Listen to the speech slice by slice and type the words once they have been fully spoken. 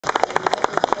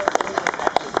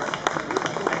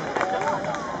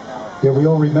Yeah, we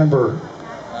all remember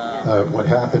what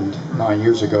happened 9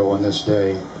 years ago on this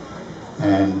day,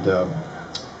 and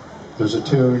there's a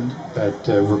tune that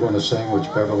we're going to sing, which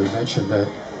Beverly mentioned,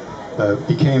 that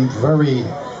became very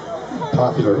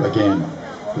popular again.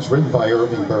 It was written by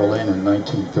Irving Berlin in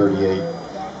 1938,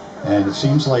 and it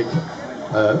seems like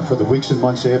for the weeks and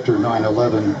months after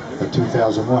 9/11 of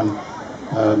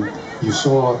 2001, you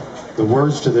saw the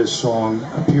words to this song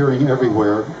appearing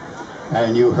everywhere,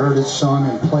 and you heard it sung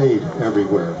and played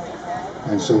everywhere.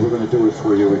 And so we're going to do it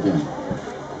for you again.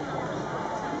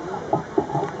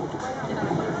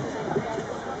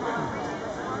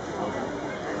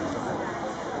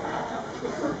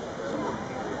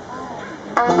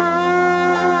 Thank you.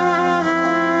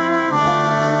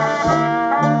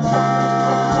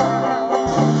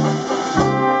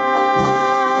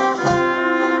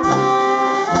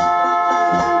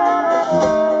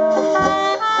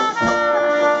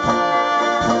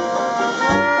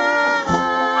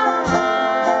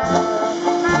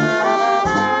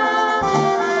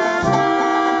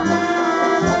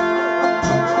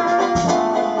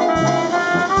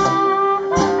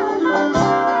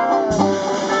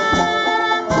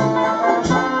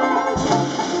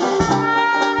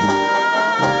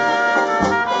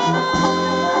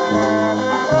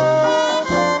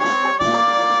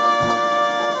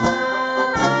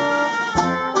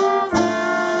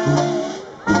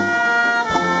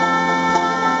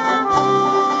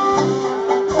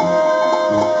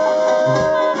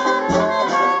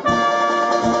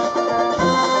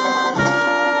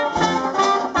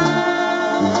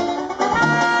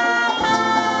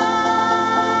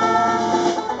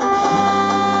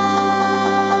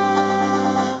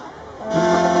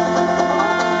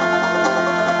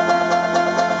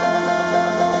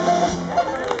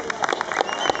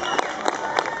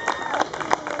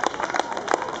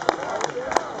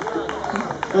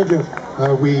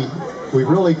 We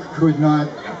really could not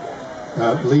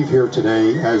leave here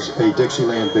today as a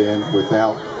Dixieland band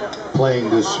without playing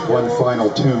this one final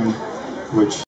tune, which